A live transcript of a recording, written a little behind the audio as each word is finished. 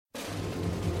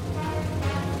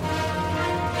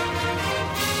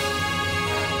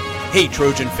Hey,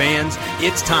 Trojan fans,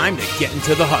 it's time to get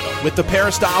into the huddle with the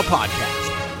Peristyle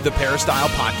Podcast. The Peristyle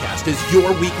Podcast is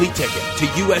your weekly ticket to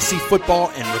USC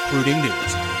football and recruiting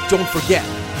news. Don't forget,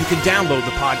 you can download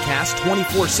the podcast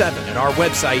 24/7 at our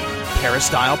website,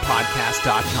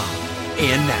 peristylepodcast.com.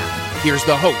 And now, here's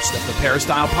the host of the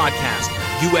Peristyle Podcast,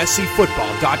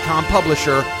 USCFootball.com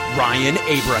publisher, Ryan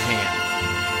Abraham.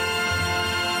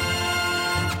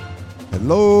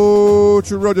 Hello,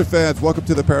 Trojan fans. Welcome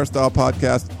to the Peristyle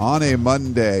Podcast on a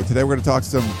Monday. Today we're going to talk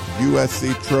some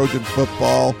USC Trojan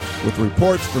football with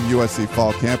reports from USC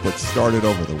Fall Camp, which started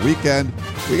over the weekend.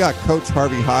 We got Coach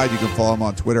Harvey Hyde. You can follow him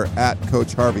on Twitter at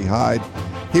Coach Harvey Hyde.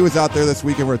 He was out there this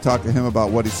weekend. We're going to talk to him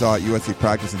about what he saw at USC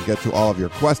practice and get to all of your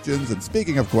questions. And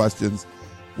speaking of questions,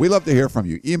 we love to hear from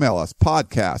you. Email us,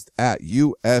 podcast at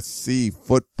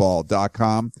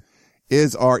uscfootball.com.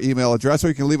 is our email address, or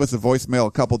you can leave us a voicemail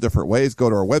a couple different ways. Go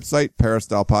to our website,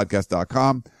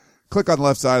 peristylepodcast.com. Click on the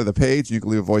left side of the page, and you can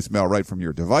leave a voicemail right from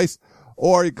your device.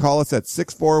 Or you can call us at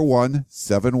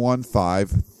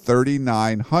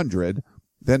 641-715-3900.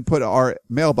 Then put our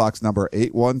mailbox number,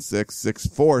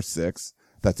 816-646.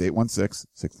 That's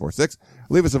 816-646.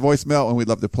 Leave us a voicemail, and we'd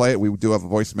love to play it. We do have a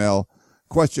voicemail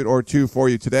question or two for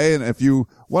you today. And if you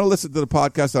want to listen to the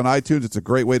podcast on iTunes, it's a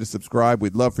great way to subscribe.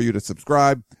 We'd love for you to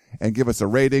subscribe and give us a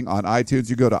rating on iTunes.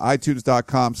 You go to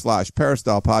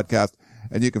itunes.com/Peristyle Podcast,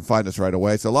 and you can find us right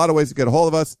away. So a lot of ways to get a hold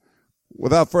of us.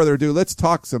 Without further ado, let's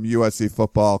talk some USC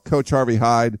football. Coach Harvey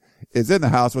Hyde is in the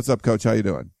house. What's up, Coach? How you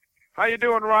doing? How you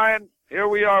doing, Ryan? Here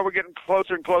we are. We're getting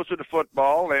closer and closer to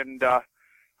football, and I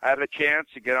had a chance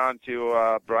to get on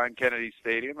to Brian Kennedy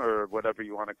Stadium, or whatever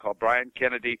you want to call Brian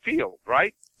Kennedy Field,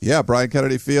 right? Yeah, Brian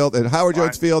Kennedy Field and Howard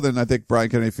Jones Field, and I think Brian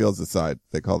Kennedy Field's the side.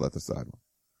 They call that the side one.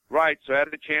 Right, so I had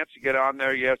a chance to get on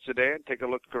there yesterday and take a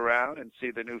look around and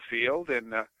see the new field,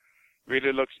 and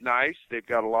really looks nice. They've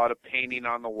got a lot of painting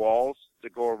on the walls to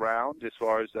go around as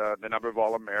far as the number of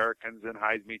All-Americans and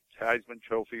Heisman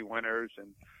Trophy winners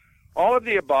and all of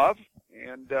the above.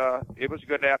 And it was a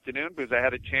good afternoon because I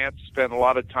had a chance to spend a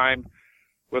lot of time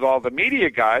with all the media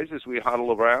guys as we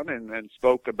huddled around and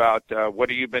spoke about what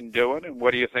have you been doing and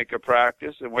what do you think of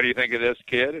practice and what do you think of this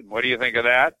kid and what do you think of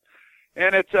that.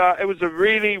 And it was a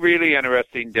really, really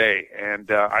interesting day,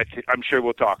 and I'm sure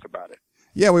we'll talk about it.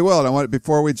 Yeah, we will. And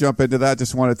before we jump into that,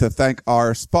 just wanted to thank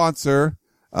our sponsor,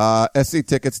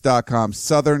 sctickets.com,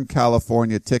 Southern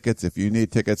California Tickets. If you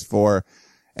need tickets for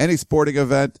any sporting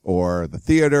event or the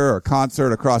theater or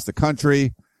concert across the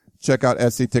country, check out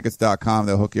sctickets.com.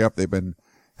 They'll hook you up. They've been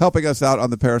helping us out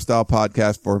on the Peristyle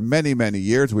Podcast for many, many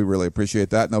years. We really appreciate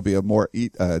that, and there'll be a more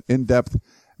in-depth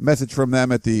message from them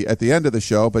at the end of the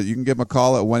show, but you can give them a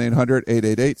call at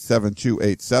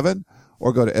 1-800-888-7287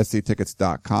 or go to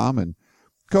sctickets.com. And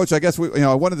Coach, I guess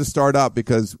I wanted to start out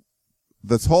because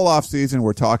this whole off season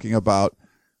we're talking about,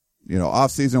 off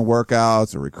season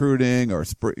workouts or recruiting or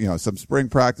some spring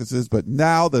practices, but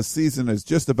now the season is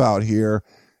just about here.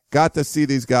 Got to see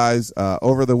these guys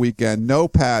over the weekend. No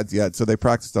pads yet, so they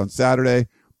practiced on Saturday,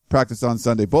 practiced on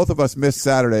Sunday. Both of us missed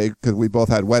Saturday because we both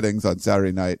had weddings on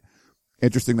Saturday night.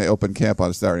 Interesting they opened camp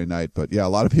on a Saturday night, but yeah, a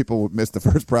lot of people missed the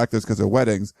first practice because of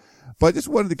weddings. But I just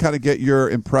wanted to kind of get your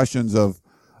impressions of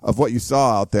what you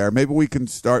saw out there. Maybe we can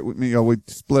start with, we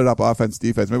split up offense,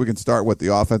 defense. Maybe we can start with the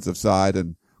offensive side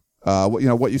and,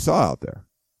 what you saw out there.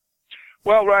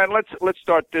 Well, Ryan, let's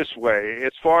start this way.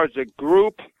 As far as a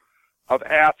group of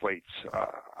athletes,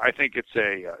 I think it's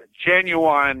a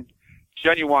genuine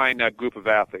group of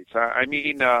athletes. I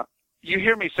mean, you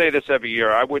hear me say this every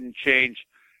year. I wouldn't change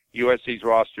USC's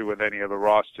roster with any other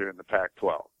roster in the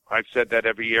Pac-12. I've said that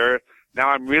every year.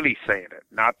 Now I'm really saying it.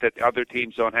 Not that other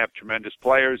teams don't have tremendous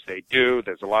players. They do.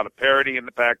 There's a lot of parity in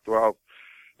the Pac-12.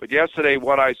 But yesterday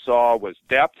what I saw was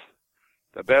depth,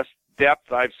 the best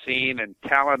depth I've seen and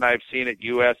talent I've seen at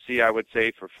USC, I would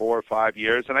say, for 4 or 5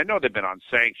 years. And I know they've been on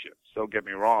sanctions, don't get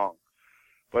me wrong.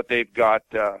 But they've got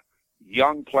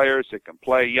young players that can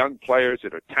play, young players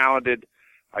that are talented.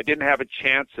 I didn't have a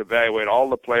chance to evaluate all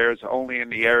the players only in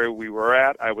the area we were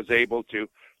at. I was able to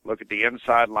look at the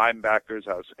inside linebackers.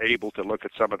 I was able to look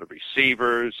at some of the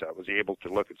receivers. I was able to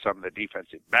look at some of the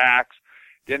defensive backs.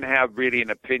 Didn't have really an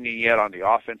opinion yet on the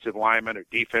offensive lineman or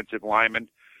defensive lineman.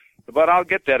 But I'll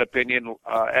get that opinion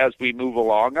as we move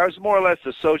along. I was more or less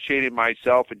associating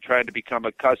myself and trying to become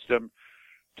accustomed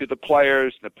to the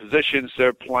players, the positions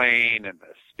they're playing, and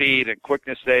the speed and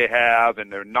quickness they have,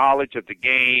 and their knowledge of the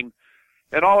game,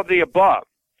 and all of the above.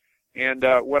 And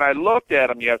when I looked at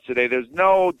them yesterday, there's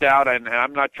no doubt, and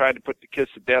I'm not trying to put the kiss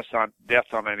of death on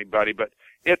anybody, but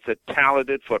it's a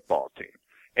talented football team.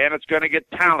 And it's going to get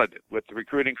talented with the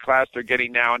recruiting class they're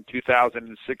getting now in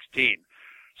 2016.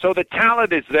 So the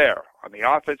talent is there. On the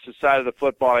offensive side of the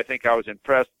football, I think I was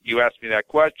impressed. You asked me that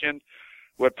question.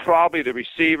 With probably the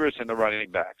receivers and the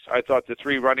running backs. I thought the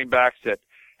 3 running backs that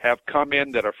have come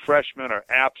in that are freshmen are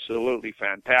absolutely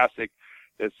fantastic.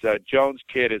 This Jones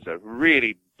kid is a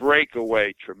really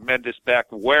breakaway, tremendous back.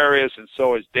 Ware is, and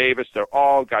so is Davis. They're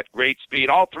all got great speed.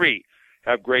 All 3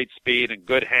 have great speed and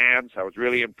good hands. I was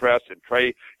really impressed. And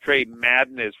Trey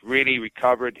Madden is really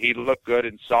recovered. He looked good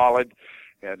and solid.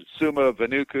 And Suma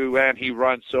Vanuku, and he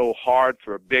runs so hard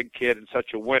for a big kid and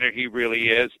such a winner. He really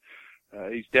is.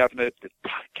 He's definitely the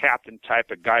captain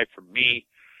type of guy for me.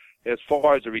 As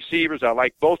far as the receivers, I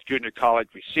like both junior college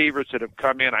receivers that have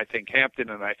come in. I think Hampton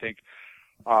and I think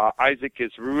Isaac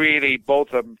is really,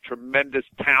 both of them, tremendous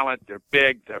talent. They're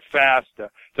big, they're fast,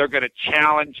 they're going to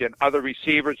challenge, and other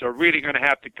receivers are really going to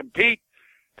have to compete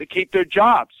to keep their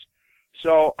jobs.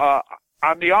 So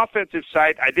on the offensive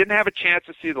side, I didn't have a chance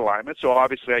to see the linemen, so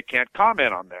obviously I can't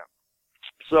comment on them.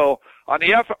 So on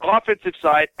the offensive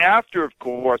side, after, of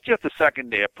course, just the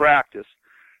second day of practice,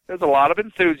 there's a lot of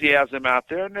enthusiasm out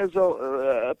there, and there's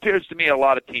appears to me a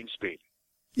lot of team speed.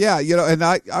 Yeah, and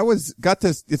I got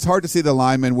this. It's hard to see the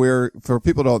linemen. For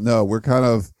people who don't know, we're kind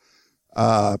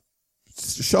of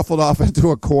shuffled off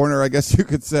into a corner, I guess you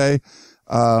could say.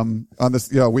 On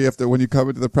this, we have to, when you come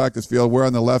into the practice field, we're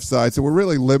on the left side, so we're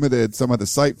really limited some of the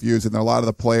sight views, and a lot of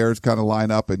the players kind of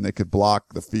line up and they could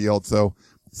block the field. So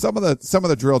some of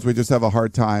the drills we just have a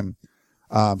hard time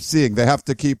seeing. They have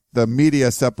to keep the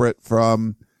media separate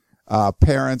from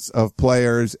parents of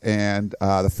players and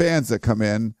the fans that come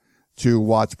in to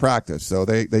watch practice. So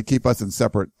they keep us in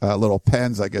separate little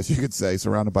pens, I guess you could say,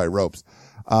 surrounded by ropes.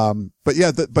 I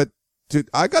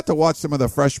got to watch some of the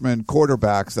freshman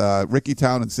quarterbacks, Ricky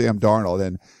Town and Sam Darnold,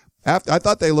 and I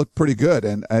thought they looked pretty good.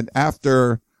 And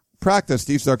after practice,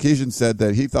 Steve Sarkisian said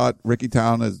that he thought Ricky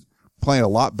Town is playing a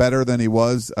lot better than he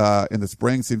was in the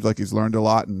spring. Seems like he's learned a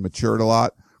lot and matured a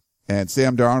lot. And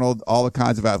Sam Darnold, all the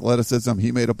kinds of athleticism.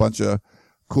 He made a bunch of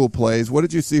cool plays. What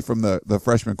did you see from the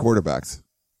freshman quarterbacks?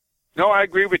 No, I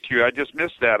agree with you. I just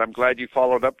missed that. I'm glad you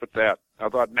followed up with that. I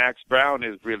thought Max Brown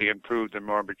is really improved and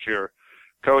more mature.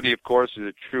 Cody, of course, is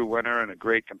a true winner and a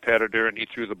great competitor, and he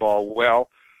threw the ball well.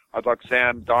 I thought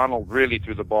Sam Darnold really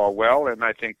threw the ball well, and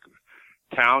I think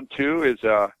Town, too, is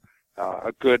a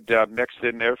good mix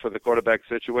in there for the quarterback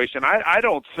situation. I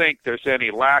don't think there's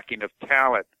any lacking of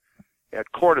talent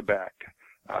at quarterback.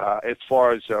 As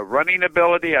far as running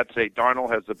ability, I'd say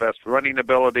Darnold has the best running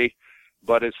ability,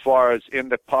 but as far as in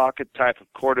the pocket type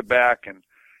of quarterback and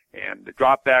the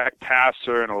drop back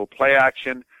passer and a little play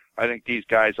action, I think these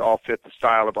guys all fit the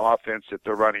style of offense that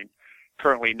they're running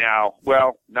currently now.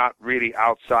 Well, not really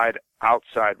outside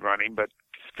running, but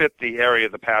fit the area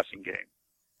of the passing game.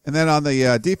 And then on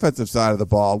the defensive side of the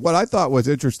ball, what I thought was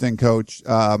interesting, Coach,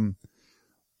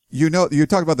 you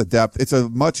talk about the depth. It's a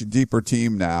much deeper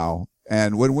team now.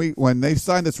 And when they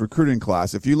signed this recruiting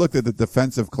class, if you looked at the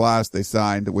defensive class they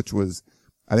signed, which was,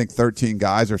 I think, 13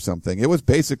 guys or something, it was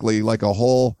basically like a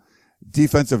whole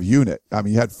defensive unit. I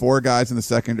mean, you had 4 guys in the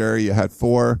secondary, you had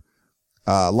 4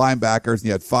 linebackers, and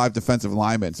you had 5 defensive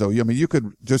linemen. So, I mean, you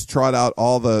could just trot out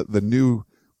all the new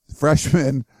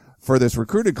freshmen for this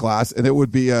recruiting class, and it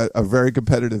would be a very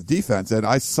competitive defense. And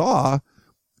I saw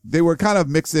they were kind of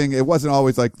mixing. It wasn't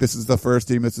always like this is the first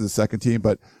team, this is the second team,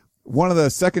 but one of the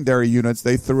secondary units,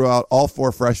 they threw out all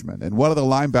 4 freshmen. And one of the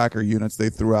linebacker units, they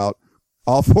threw out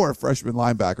all 4 freshman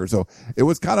linebackers. So it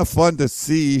was kind of fun to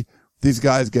see these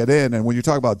guys get in. And when you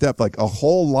talk about depth, like a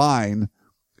whole line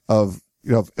of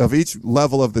each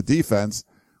level of the defense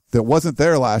that wasn't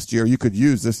there last year, you could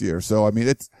use this year. So, I mean,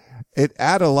 it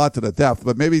added a lot to the depth,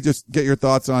 but maybe just get your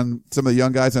thoughts on some of the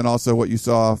young guys and also what you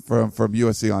saw from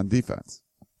USC on defense.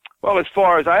 Well, as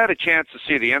far as I had a chance to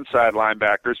see the inside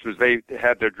linebackers because they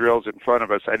had their drills in front of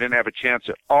us, I didn't have a chance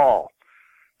at all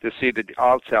to see the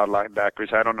outside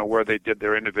linebackers. I don't know where they did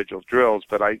their individual drills,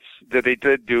 but they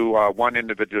did do one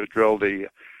individual drill, the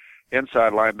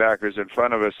inside linebackers in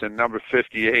front of us. And number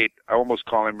 58, I almost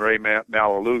call him Ray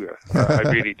Malaluga.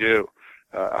 I really do.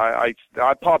 I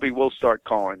probably will start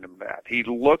calling him that. He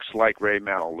looks like Ray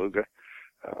Malaluga.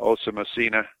 Osa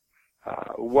Messina.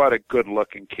 What a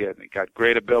good-looking kid. He got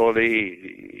great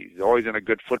ability. He's always in a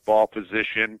good football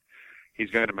position.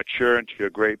 He's going to mature into a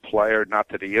great player. Not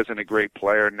that he isn't a great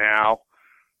player now,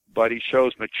 but he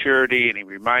shows maturity, and he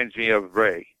reminds me of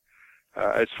Ray.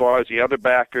 As far as the other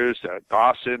backers,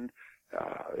 Dawson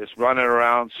is running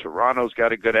around. Serrano's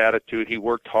got a good attitude. He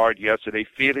worked hard yesterday.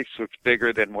 Felix looks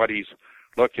bigger than what he's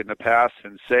looked in the past,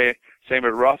 and same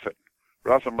with Ruffin.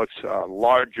 Ruffin looks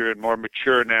larger and more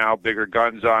mature now, bigger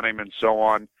guns on him and so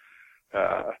on.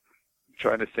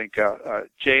 trying to think.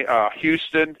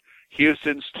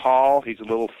 Houston's tall. He's a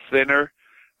little thinner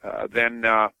than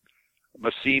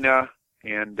Messina,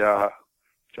 and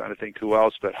trying to think who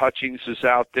else. But Hutchings is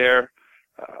out there.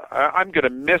 I'm going to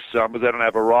miss some because I don't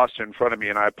have a roster in front of me,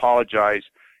 and I apologize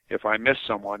if I miss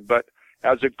someone. But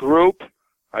as a group,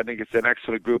 I think it's an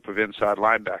excellent group of inside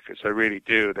linebackers. I really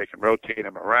do. They can rotate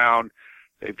them around.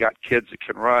 They've got kids that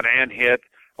can run and hit.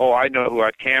 Oh, I know who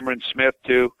had Cameron Smith,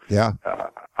 too. Yeah.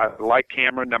 I like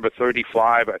Cameron, number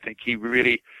 35. I think he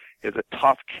really is a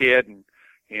tough kid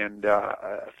and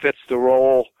fits the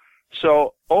role.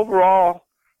 So overall,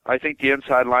 I think the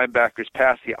inside linebackers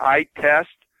pass the eye test,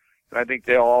 and I think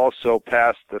they'll also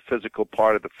pass the physical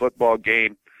part of the football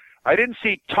game. I didn't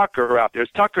see Tucker out there. Is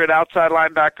Tucker an outside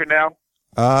linebacker now?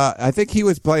 I think he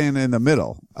was playing in the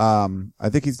middle. I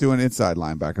think he's doing inside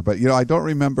linebacker, but I don't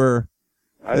remember.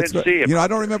 I didn't see him. I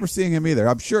don't remember seeing him either.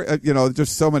 I'm sure,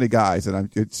 just so many guys,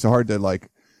 and it's hard to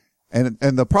and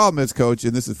the problem is, Coach,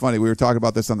 and this is funny, we were talking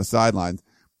about this on the sidelines.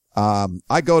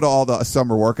 I go to all the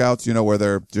summer workouts, where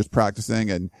they're just practicing,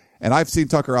 and I've seen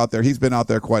Tucker out there. He's been out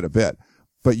there quite a bit,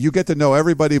 but you get to know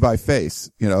everybody by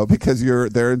face, because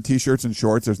they're in t-shirts and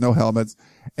shorts. There's no helmets,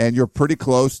 and you're pretty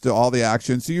close to all the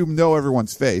action. So you know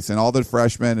everyone's face and all the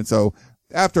freshmen. And so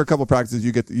after a couple of practices,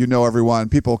 you know everyone.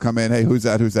 People come in, hey, who's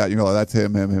that? That's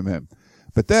him.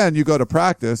 But then you go to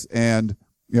practice and,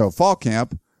 fall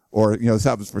camp, or, this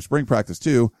happens for spring practice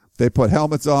too. They put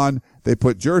helmets on, they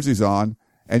put jerseys on,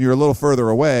 and you're a little further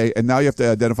away. And now you have to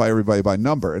identify everybody by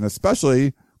number. And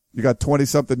especially you got 20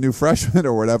 something new freshmen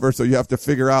or whatever. So you have to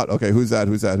figure out, okay, who's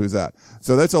that?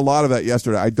 So that's a lot of that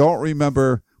yesterday. I don't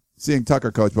remember seeing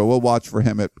Tucker, Coach, but we'll watch for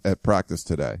him at practice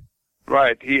today.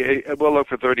 Right. We'll look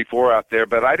for 34 out there,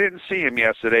 but I didn't see him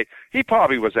yesterday. He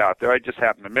probably was out there. I just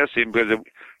happened to miss him because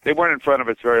they weren't in front of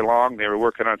us very long. They were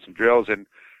working on some drills.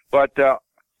 But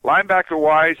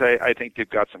linebacker-wise, I think they've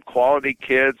got some quality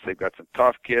kids. They've got some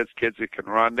tough kids that can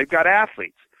run. They've got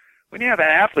athletes. When you have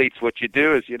athletes, what you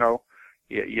do is, you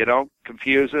don't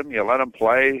confuse them. You let them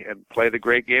play and play the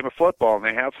great game of football, and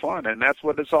they have fun, and that's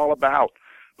what it's all about.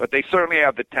 But they certainly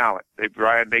have the talent.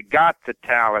 They got the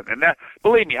talent. And that,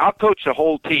 believe me, I'll coach the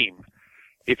whole team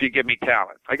if you give me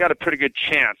talent. I got a pretty good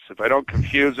chance. If I don't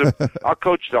confuse them, I'll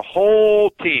coach the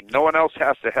whole team. No one else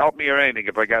has to help me or anything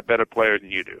if I got better players than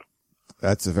you do.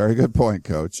 That's a very good point,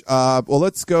 Coach. Well,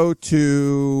 let's go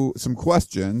to some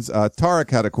questions. Tarek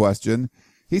had a question.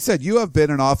 He said, you have been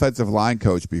an offensive line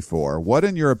coach before. What,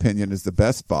 in your opinion, is the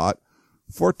best spot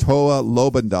for Toa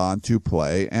Lobendahn to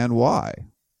play, and why?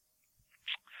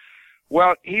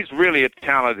 Well, he's really a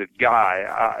talented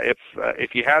guy.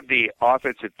 If you had the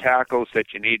offensive tackles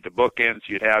that you need, the bookends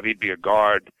he'd be a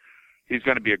guard. He's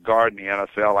going to be a guard in the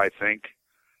NFL, I think.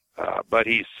 But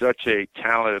he's such a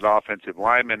talented offensive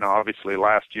lineman. Obviously,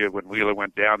 last year when Wheeler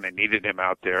went down, they needed him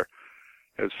out there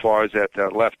as far as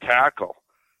at left tackle.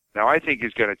 Now, I think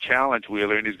he's going to challenge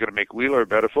Wheeler, and he's going to make Wheeler a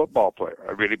better football player.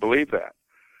 I really believe that.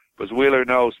 Because Wheeler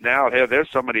knows now, hey, there's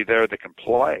somebody there that can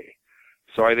play.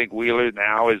 So I think Wheeler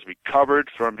now is recovered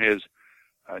from his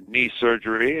knee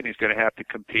surgery, and he's going to have to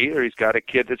compete, or he's got a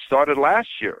kid that started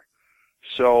last year.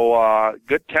 So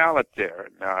good talent there.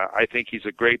 I think he's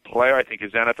a great player. I think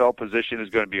his NFL position is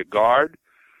going to be a guard.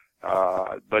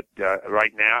 But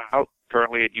right now,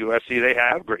 currently at USC, they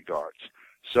have great guards.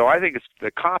 So I think it's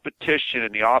the competition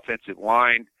in the offensive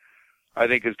line, I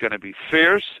think, is going to be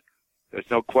fierce. There's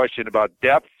no question about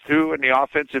depth, too, in the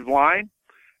offensive line.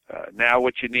 Now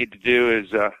what you need to do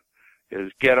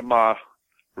is get them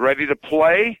ready to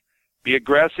play, be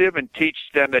aggressive, and teach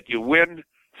them that you win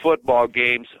football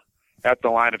games at the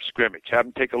line of scrimmage. Have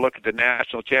them take a look at the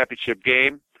national championship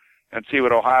game and see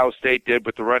what Ohio State did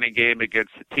with the running game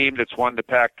against the team that's won the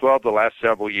Pac-12 the last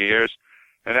several years,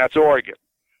 and that's Oregon.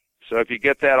 So if you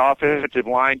get that offensive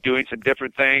line doing some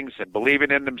different things and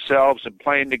believing in themselves and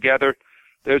playing together,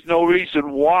 there's no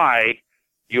reason why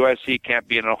USC can't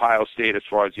be in Ohio State as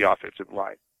far as the offensive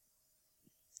line.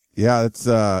 Yeah, it's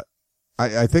I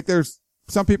think there's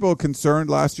some people concerned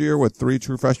last year with 3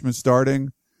 true freshmen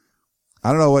starting. I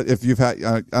don't know if you've had.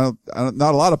 Not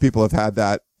a lot of people have had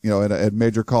that, in a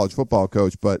major college football,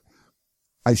 Coach. But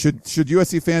should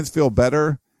USC fans feel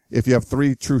better if you have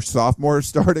 3 true sophomores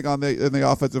starting in the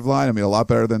offensive line? I mean, a lot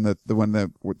better than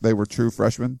when they were true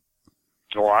freshmen.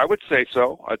 Oh, I would say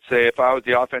so. I'd say if I was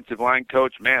the offensive line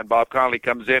coach, man, Bob Connolly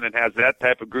comes in and has that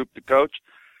type of group to coach,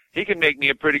 he can make me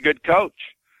a pretty good coach.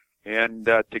 And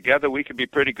together we can be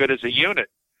pretty good as a unit.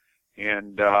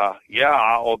 And,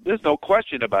 there's no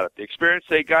question about it. The experience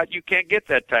they got, you can't get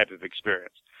that type of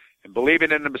experience. And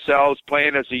believing in themselves,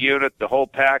 playing as a unit, the whole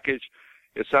package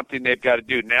is something they've got to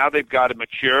do. Now they've got to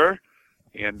mature.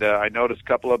 And I noticed a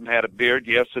couple of them had a beard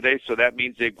yesterday, so that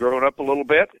means they've grown up a little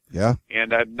bit. Yeah.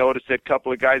 And I've noticed that a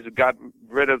couple of guys have gotten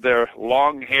rid of their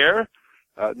long hair,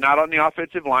 not on the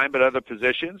offensive line, but other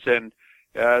positions. And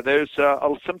there's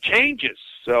some changes.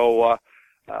 So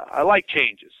I like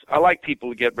changes. I like people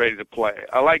who get ready to play.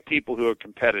 I like people who are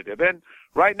competitive. And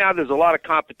right now there's a lot of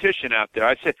competition out there.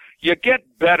 I say you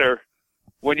get better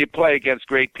when you play against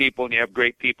great people and you have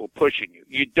great people pushing you.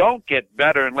 You don't get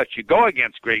better unless you go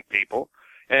against great people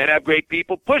and have great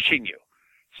people pushing you.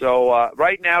 So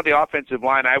right now the offensive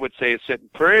line, I would say, is sitting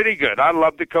pretty good. I'd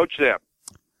love to coach them.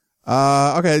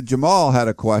 Okay, Jamal had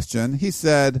a question. He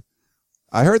said,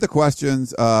 I heard the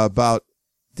questions about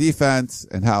defense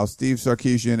and how Steve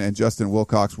Sarkisian and Justin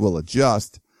Wilcox will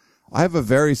adjust. I have a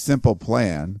very simple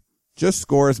plan. Just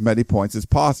score as many points as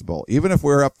possible. Even if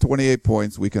we're up 28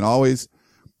 points, we can always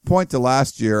point to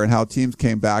last year and how teams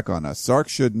came back on us. Sark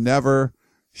should never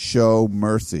show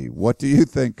mercy. What do you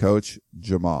think, Coach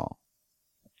Jamal?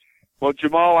 Well,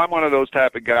 Jamal, I'm one of those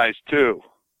type of guys, too.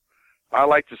 I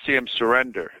like to see him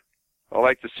surrender. I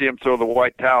like to see him throw the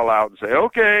white towel out and say,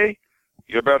 okay,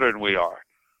 you're better than we are.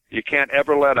 You can't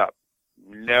ever let up.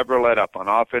 Never let up on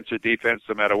offense or defense,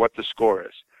 no matter what the score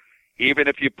is. Even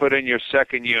if you put in your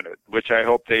second unit, which I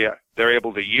hope they're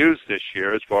able to use this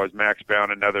year as far as Max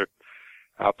Brown and other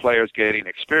players getting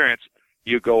experience,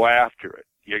 you go after it.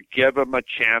 You give them a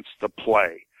chance to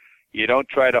play. You don't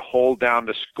try to hold down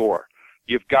the score.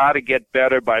 You've got to get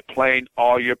better by playing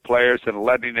all your players and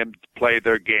letting them play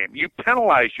their game. You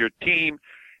penalize your team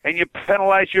and you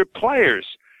penalize your players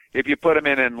if you put them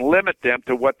in and limit them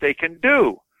to what they can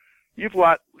do. You've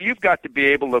got to be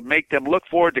able to make them look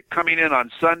forward to coming in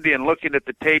on Sunday and looking at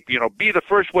the tape, be the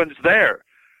first ones there.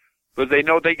 Because they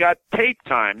know they got tape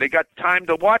time. They got time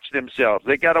to watch themselves.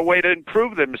 They got a way to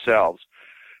improve themselves.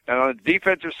 And on the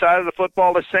defensive side of the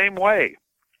football, the same way.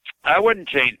 I wouldn't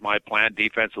change my plan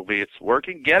defensively. It's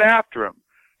working. Get after them.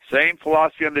 Same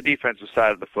philosophy on the defensive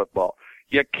side of the football.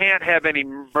 You can't have any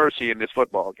mercy in this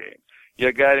football game.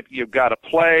 You've got to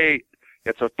play.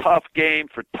 It's a tough game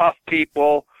for tough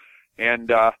people.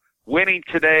 And winning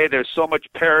today, there's so much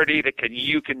parity that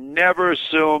you can never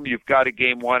assume you've got a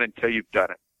game won until you've done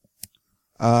it.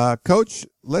 Coach,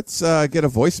 let's get a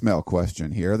voicemail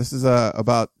question here. This is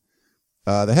about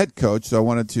the head coach, so I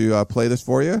wanted to play this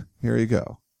for you. Here you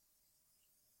go.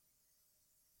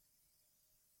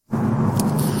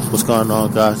 What's going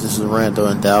on, guys? This is Randall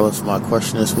in Dallas. My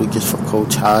question this week is for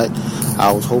Coach Hyde. I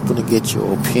was hoping to get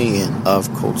your opinion of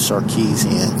Coach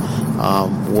Sarkisian.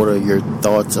 What are your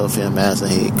thoughts of him as a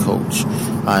head coach?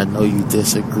 I know you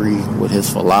disagree with his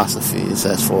philosophies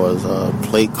as far as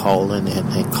play calling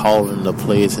and calling the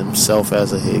plays himself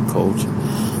as a head coach.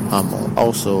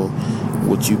 Also,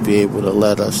 would you be able to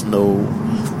let us know,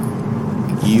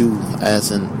 you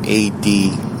as an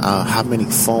AD, how many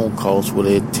phone calls would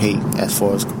it take as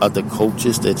far as other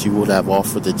coaches that you would have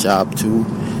offered the job to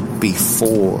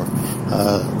before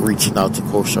reaching out to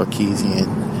Coach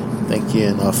Sarkisian? Thank you,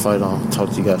 and fight on.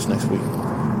 Talk to you guys next week.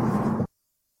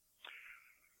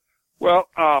 Well,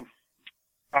 I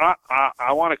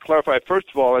want to clarify. First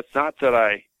of all, it's not that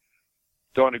I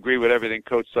don't agree with everything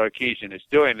Coach Sarkisian is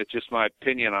doing. It's just my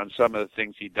opinion on some of the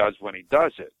things he does when he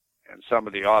does it, and some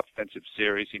of the offensive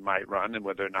series he might run and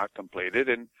whether they're not completed,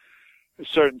 and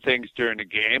certain things during the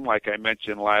game, like I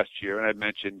mentioned last year, and I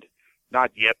mentioned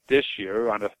not yet this year,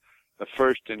 on the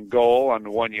first and goal on the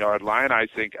 1 yard line, I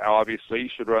think obviously you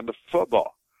should run the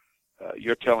football.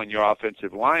 You're telling your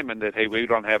offensive lineman that, hey, we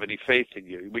don't have any faith in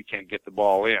you. We can't get the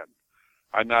ball in.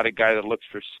 I'm not a guy that looks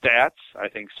for stats. I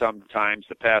think sometimes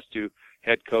the past two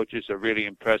head coaches are really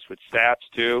impressed with stats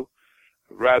too,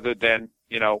 rather than,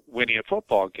 winning a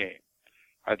football game.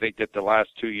 I think that the last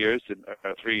 2 years,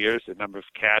 3 years, the number of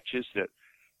catches that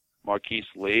Marquise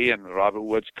Lee and Robert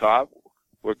Woods caught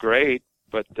were great,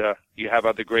 but you have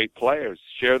other great players.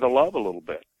 Share the love a little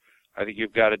bit. I think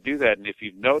you've got to do that. And if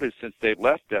you've noticed since they've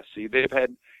left SC, they've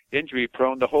had injury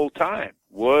prone the whole time.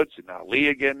 Woods and now Lee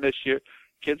again this year.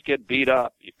 Kids get beat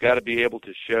up. You've got to be able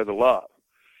to share the love.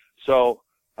 So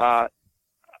now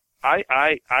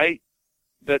I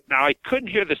couldn't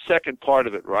hear the second part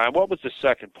of it, Ryan. What was the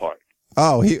second part?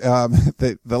 Oh, he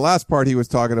the last part he was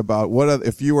talking about.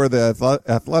 If you were the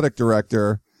athletic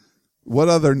director, what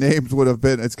other names would have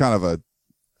been? It's kind of a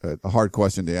hard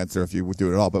question to answer if you would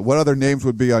do it all. But what other names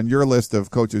would be on your list of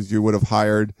coaches you would have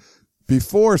hired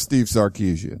before Steve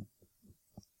Sarkisian?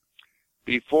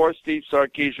 Before Steve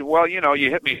Sarkisian, well,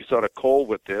 you hit me sort of cold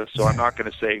with this, so I'm not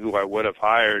going to say who I would have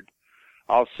hired.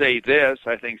 I'll say this: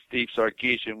 I think Steve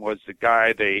Sarkisian was the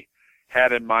guy they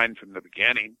had in mind from the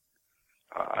beginning.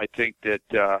 I think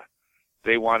that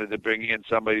they wanted to bring in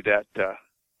somebody that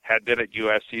had been at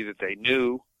USC that they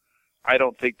knew. I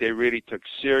don't think they really took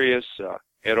serious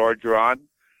Ed Orgeron.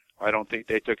 I don't think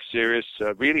they took serious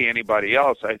really anybody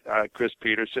else. Chris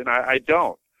Peterson, I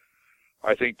don't.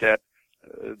 I think that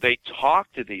they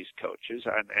talked to these coaches,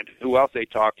 and who else they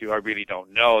talked to, I really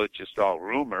don't know. It's just all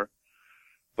rumor.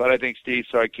 But I think Steve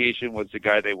Sarkisian was the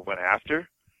guy they went after.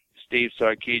 Steve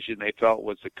Sarkisian, they felt,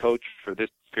 was the coach for this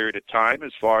period of time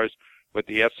as far as with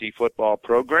the FC football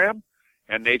program.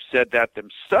 And they've said that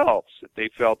themselves, that they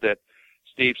felt that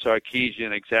Steve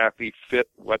Sarkisian exactly fit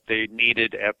what they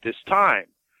needed at this time.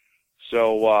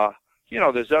 So,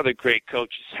 there's other great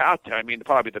coaches out there. I mean,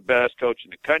 probably the best coach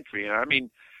in the country, and I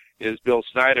mean, is Bill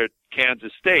Snyder at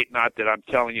Kansas State. Not that I'm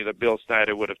telling you that Bill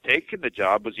Snyder would have taken the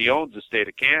job, because he owns the state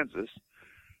of Kansas.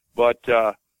 But,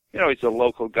 he's a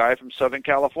local guy from Southern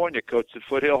California, coached at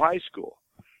Foothill High School.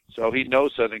 So he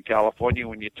knows Southern California.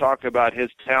 When you talk about his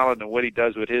talent and what he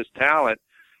does with his talent,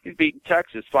 he's beaten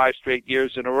Texas 5 straight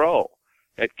years in a row.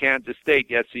 At Kansas State,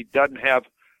 yes, he doesn't have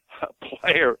a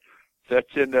player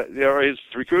that's in his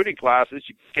recruiting classes.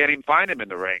 You can't even find him in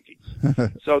the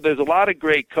rankings. So there's a lot of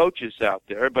great coaches out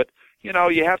there, but, you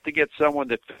have to get someone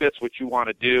that fits what you want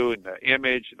to do, and the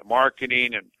image and the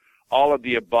marketing and all of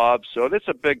the above. So that's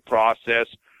a big process.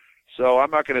 So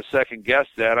I'm not going to second guess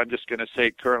that. I'm just going to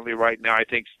say currently right now, I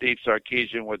think Steve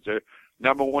Sarkisian was their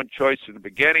number one choice in the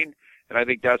beginning, and I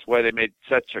think that's why they made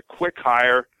such a quick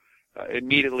hire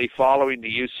immediately following the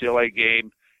UCLA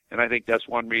game. And I think that's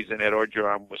one reason Ed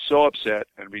Orgeron was so upset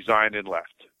and resigned and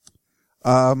left.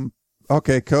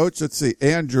 Okay, Coach, let's see.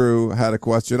 Andrew had a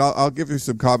question. I'll give you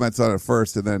some comments on it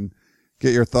first and then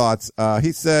get your thoughts.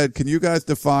 He said, can you guys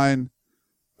define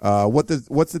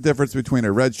what's the difference between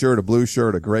a red shirt, a blue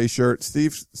shirt, a gray shirt?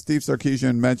 Steve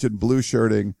Sarkisian mentioned blue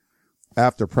shirting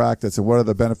after practice, and what are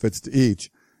the benefits to each?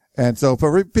 And so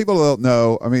for people who don't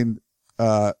know, I mean,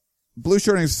 blue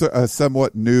shirting is a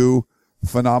somewhat new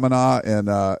phenomena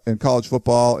in college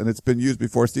football, and it's been used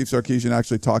before. Steve Sarkisian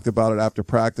actually talked about it after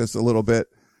practice a little bit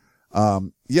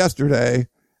yesterday.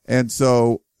 And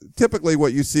so typically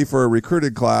what you see for a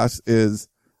recruiting class is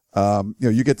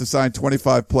you get to sign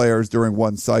 25 players during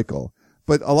one cycle.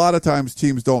 But a lot of times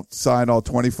teams don't sign all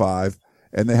 25,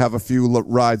 and they have a few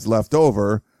rides left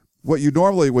over. What you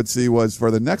normally would see was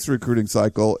for the next recruiting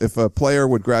cycle, if a player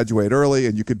would graduate early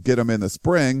and you could get him in the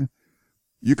spring,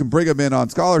 you can bring them in on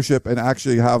scholarship and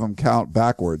actually have them count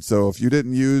backwards. So if you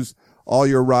didn't use all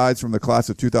your rides from the class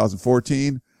of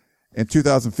 2014, in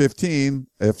 2015,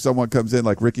 if someone comes in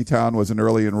like Ricky Town was an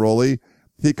early enrollee,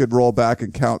 he could roll back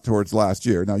and count towards last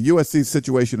year. Now, USC's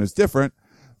situation is different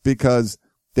because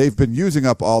they've been using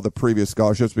up all the previous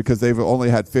scholarships because they've only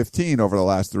had 15 over the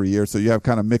last 3 years. So you have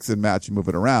kind of mix and match and move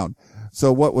it around.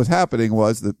 So what was happening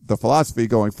was that the philosophy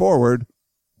going forward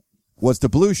was to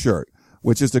blue shirt,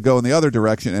 which is to go in the other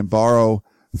direction and borrow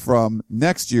from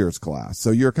next year's class. So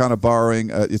you're kind of borrowing,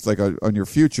 it's like on your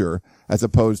future as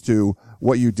opposed to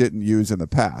what you didn't use in the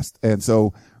past. And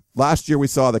so last year we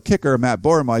saw the kicker, Matt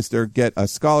Boremeister, get a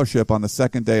scholarship on the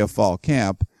second day of fall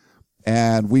camp.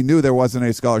 And we knew there wasn't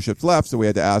any scholarships left, so we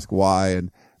had to ask why.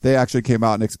 And they actually came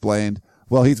out and explained,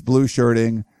 well, he's blue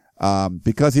shirting,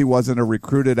 because he wasn't a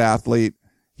recruited athlete.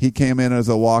 He came in as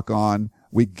a walk-on.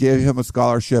 We gave him a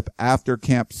scholarship after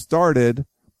camp started,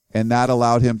 and that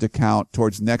allowed him to count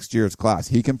towards next year's class.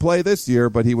 He can play this year,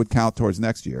 but he would count towards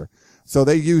next year. So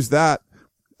they use that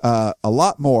a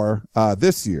lot more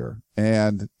this year.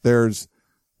 And there's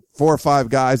 4 or 5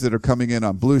 guys that are coming in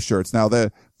on blue shirts. Now,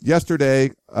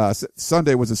 yesterday,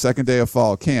 Sunday was the second day of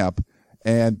fall camp,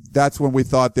 and that's when we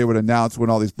thought they would announce when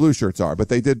all these blue shirts are. But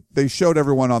they showed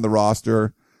everyone on the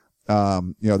roster,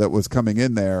 that was coming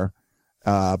in there.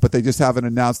 But they just haven't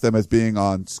announced them as being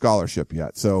on scholarship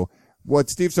yet. So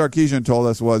what Steve Sarkisian told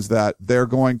us was that they're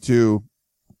going to,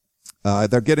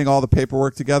 they're getting all the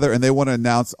paperwork together and they want to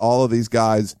announce all of these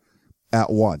guys at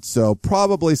once. So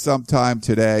probably sometime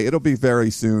today, it'll be very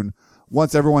soon.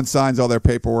 Once everyone signs all their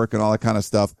paperwork and all that kind of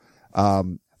stuff,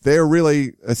 they're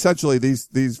really, essentially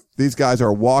these guys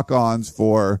are walk-ons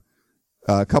for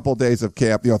a couple days of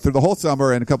camp, through the whole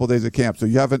summer and a couple days of camp. So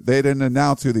they didn't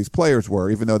announce who these players were,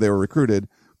 even though they were recruited.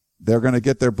 They're going to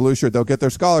get their blue shirt. They'll get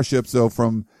their scholarship. So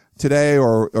from today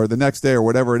or the next day or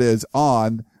whatever it is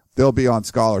on, they'll be on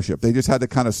scholarship. They just had to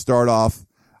kind of start off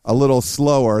a little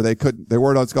slower. They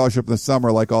weren't on scholarship in the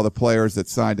summer like all the players that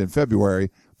signed in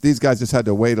February. These guys just had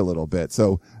to wait a little bit.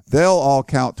 So they'll all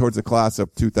count towards the class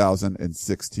of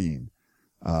 2016.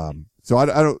 So I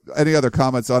don't, any other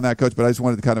comments on that, Coach? But I just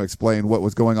wanted to kind of explain what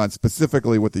was going on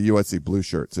specifically with the USC blue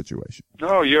shirt situation.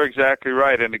 No, you're exactly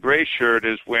right. And the gray shirt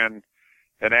is when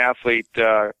an athlete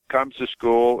comes to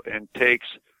school and takes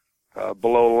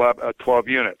below 12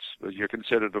 units. You're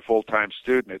considered a full-time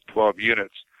student at 12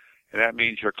 units, and that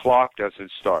means your clock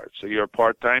doesn't start. So you're a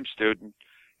part-time student,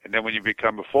 and then when you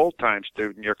become a full-time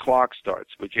student, your clock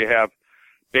starts. But you have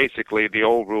basically the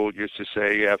old rule used to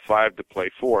say you have 5 to play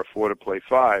 4, 4 to play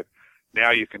 5.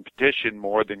 Now you can petition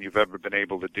more than you've ever been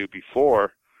able to do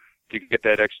before to get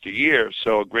that extra year.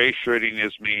 So gray shirting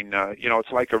is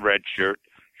it's like a red shirt,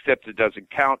 except it doesn't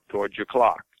count towards your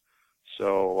clock.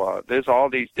 So there's all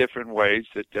these different ways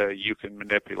that you can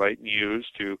manipulate and use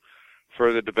to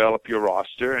further develop your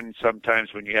roster. And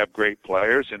sometimes when you have great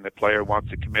players and the player wants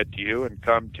to commit to you and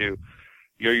come to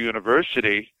your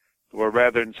university, or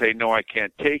rather than say, no, I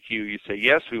can't take you, you say,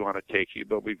 yes, we want to take you,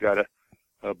 but we've got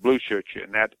a blue shirt you.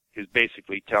 And that is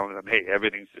basically telling them, hey,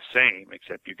 everything's the same,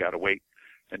 except you got to wait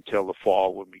until the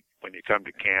fall when you come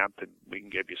to camp, and we can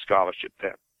give you a scholarship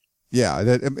then. Yeah,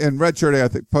 and redshirting,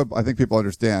 I think people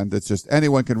understand. It's just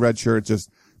anyone can redshirt. Just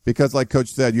because, like Coach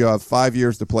said, you have 5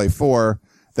 years to play 4.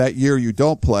 That year you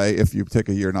don't play, if you take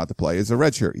a year not to play, is a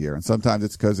redshirt year. And sometimes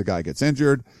it's because a guy gets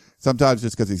injured. Sometimes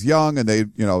it's because he's young, and they,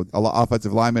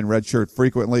 offensive linemen redshirt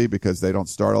frequently because they don't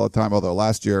start all the time. Although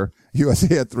last year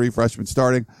USC had 3 freshmen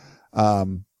starting,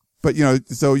 but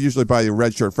so usually by your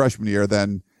redshirt freshman year,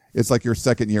 then it's like your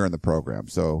second year in the program.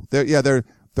 So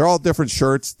they're all different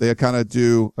shirts. They kind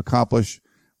of accomplish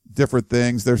different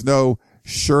things. There's no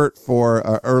shirt for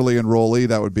early enrollee.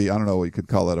 That would be, I don't know, you could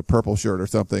call it a purple shirt or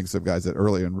something. Some guys that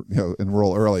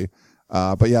enroll early.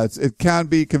 But yeah, it can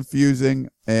be confusing,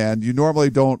 and you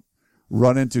normally don't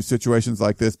run into situations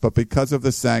like this, but because of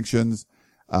the sanctions,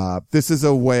 this is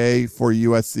a way for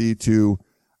USC to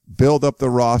build up the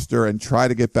roster and try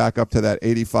to get back up to that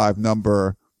 85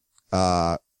 number,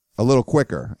 a little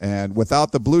quicker. And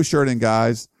without the blue shirting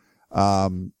guys,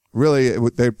 really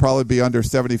they'd probably be under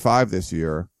 75 this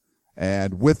year.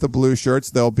 And with the blue shirts,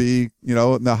 they'll be,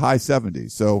 in the high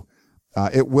 70s. So,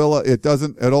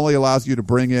 it only allows you to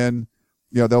bring in,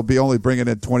 they'll be only bringing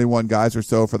in 21 guys or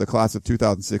so for the class of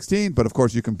 2016. But of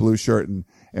course you can blue shirt and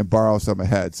borrow some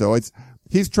ahead. So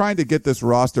he's trying to get this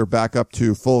roster back up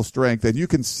to full strength. And you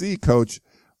can see, Coach,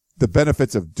 the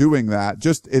benefits of doing that.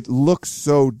 Just, it looks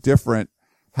so different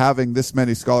having this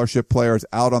many scholarship players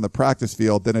out on the practice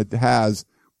field than it has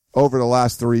over the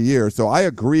last 3 years. So I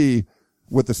agree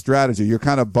with the strategy. You're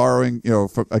kind of borrowing,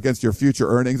 against your future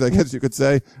earnings, I guess you could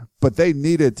say, but they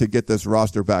needed to get this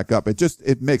roster back up.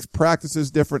 It makes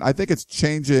practices different. I think it's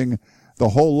changing the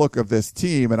whole look of this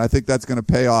team, and I think that's going to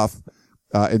pay off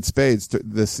in spades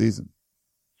this season.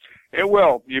 It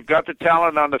will. You've got the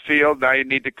talent on the field. Now you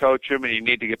need to coach them, and you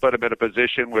need to put them in a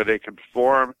position where they can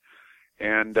perform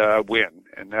and win.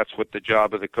 And that's what the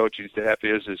job of the coaching staff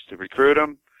is to recruit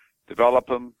them, develop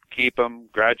them, keep them,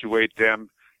 graduate them,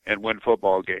 and win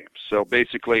football games. So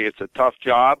basically it's a tough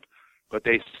job, but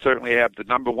they certainly have the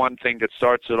number one thing that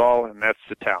starts it all, and that's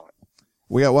the talent.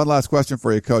 We got one last question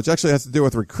for you, Coach. Actually, it has to do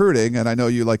with recruiting, and I know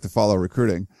you like to follow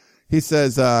recruiting. He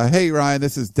says, hey, Ryan,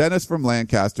 this is Dennis from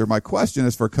Lancaster. My question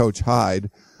is for Coach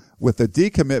Hyde. With the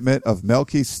decommitment of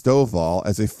Melky Stovall,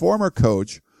 as a former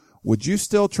coach, would you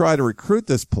still try to recruit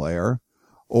this player,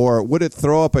 or would it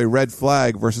throw up a red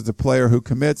flag versus a player who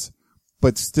commits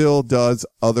but still does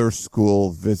other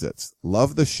school visits?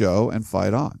 Love the show and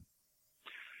fight on.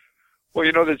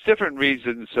 Well, there's different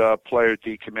reasons players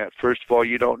decommit. First of all,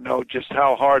 you don't know just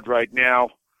how hard right now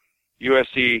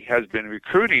USC has been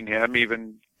recruiting him,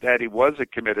 even that he was a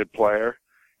committed player.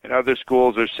 And other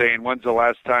schools are saying, when's the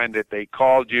last time that they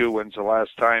called you? When's the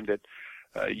last time that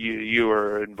you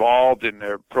were involved in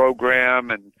their program?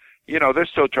 And they're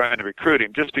still trying to recruit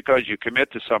him. Just because you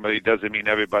commit to somebody doesn't mean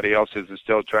everybody else isn't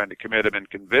still trying to commit him and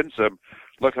convince him.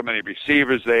 Look how many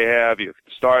receivers they have. You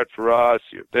start for us.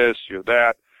 You're this, you're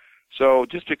that. So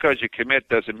just because you commit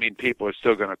doesn't mean people are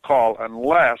still going to call,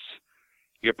 unless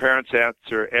your parents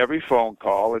answer every phone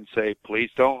call and say, please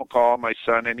don't call my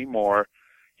son anymore.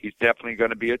 He's definitely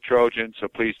going to be a Trojan, so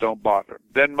please don't bother him.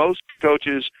 Then most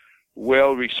coaches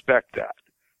will respect that.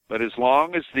 But as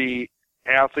long as the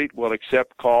athlete will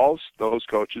accept calls, those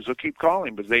coaches will keep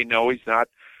calling because they know he's not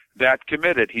that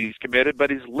committed. He's committed, but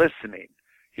he's listening.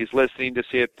 He's listening to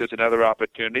see if there's another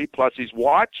opportunity. Plus, he's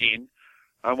watching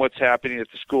on what's happening at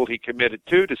the school he committed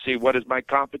to see what is my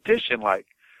competition like.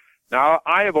 Now,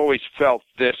 I have always felt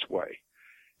this way.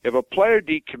 If a player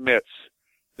decommits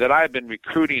that I've been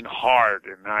recruiting hard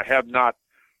and I have not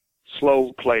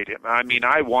slow played him, I mean,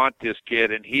 I want this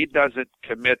kid, and he doesn't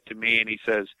commit to me and he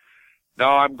says, no,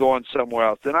 I'm going somewhere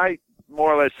else. Then I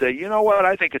more or less say, you know what,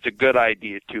 I think it's a good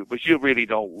idea too, but you really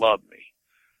don't love me.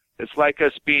 It's like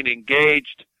us being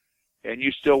engaged and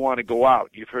you still want to go out.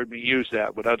 You've heard me use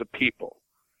that with other people.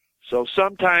 So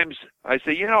sometimes I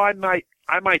say, I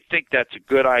might think that's a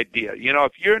good idea.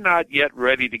 If you're not yet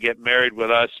ready to get married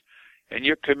with us, and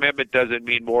your commitment doesn't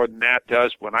mean more than that to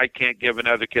us, when I can't give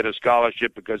another kid a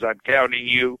scholarship because I'm counting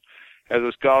you as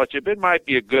a scholarship, it might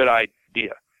be a good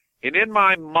idea. And in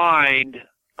my mind,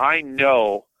 I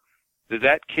know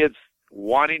that kid's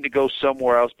wanting to go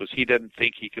somewhere else because he doesn't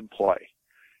think he can play.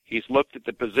 He's looked at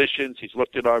the positions, he's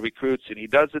looked at our recruits, and he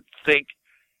doesn't think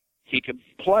he can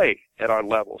play at our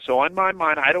level. So in my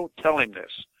mind, I don't tell him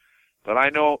this. But I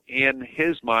know in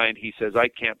his mind, he says, I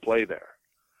can't play there.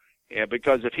 And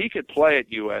because if he could play at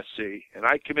USC, and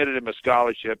I committed him a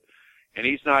scholarship, and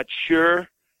he's not sure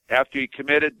after he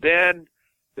committed, then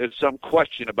there's some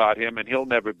question about him, and he'll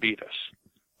never beat us.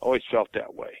 Always felt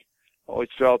that way. Always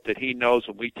felt that he knows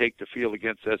when we take the field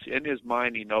against us, in his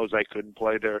mind he knows I couldn't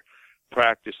play there,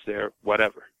 practice there,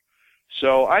 whatever.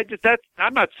 So I'm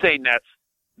not saying that's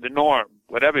the norm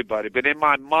with everybody, but in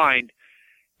my mind,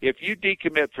 if you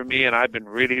decommit from me and I've been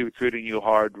really recruiting you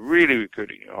hard,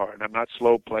 and I'm not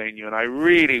slow playing you, and I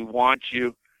really want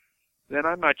you, then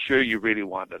I'm not sure you really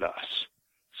wanted us.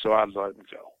 So I'll let him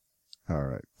go. All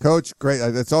right. Coach, great.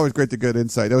 It's always great to get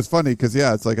insight. It was funny because,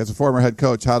 it's like as a former head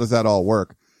coach, how does that all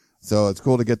work? So it's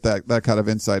cool to get that kind of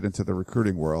insight into the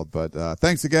recruiting world. But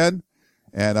thanks again,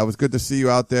 and it was good to see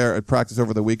you out there at practice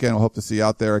over the weekend. We'll hope to see you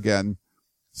out there again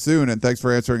soon, and thanks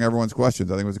for answering everyone's questions.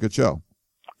 I think it was a good show.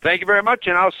 Thank you very much,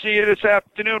 and I'll see you this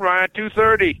afternoon, Ryan,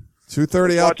 2:30.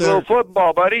 2:30 out there. Watch a little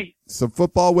football, buddy. Some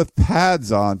football with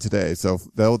pads on today. So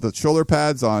the shoulder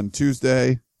pads on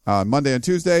Monday and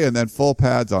Tuesday, and then full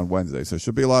pads on Wednesday. So it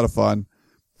should be a lot of fun.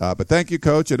 But thank you,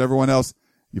 Coach, and everyone else.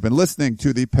 You've been listening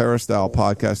to the Peristyle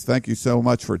Podcast. Thank you so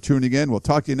much for tuning in. We'll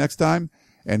talk to you next time.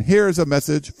 And here's a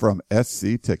message from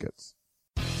SC Tickets.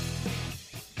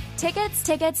 Tickets,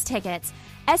 tickets, tickets.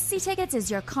 SC Tickets is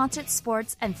your concert,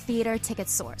 sports, and theater ticket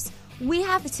source. We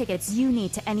have the tickets you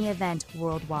need to any event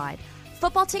worldwide.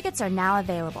 Football tickets are now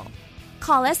available.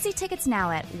 Call SC Tickets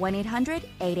now at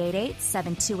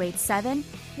 1-800-888-7287,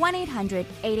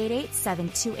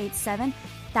 1-800-888-7287.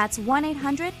 That's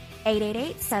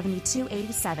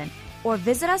 1-800-888-7287. Or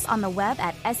visit us on the web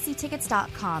at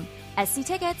sctickets.com. SC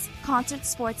Tickets, concert,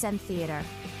 sports, and theater.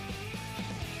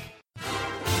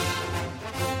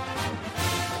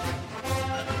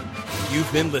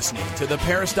 You've been listening to the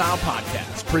Peristyle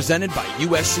Podcast, presented by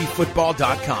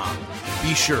USCFootball.com.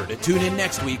 Be sure to tune in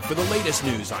next week for the latest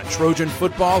news on Trojan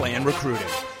football and recruiting.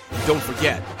 And don't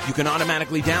forget, you can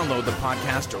automatically download the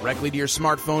podcast directly to your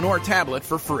smartphone or tablet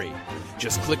for free.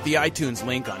 Just click the iTunes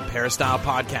link on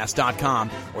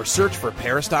PeristylePodcast.com or search for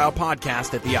Peristyle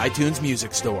Podcast at the iTunes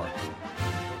Music Store.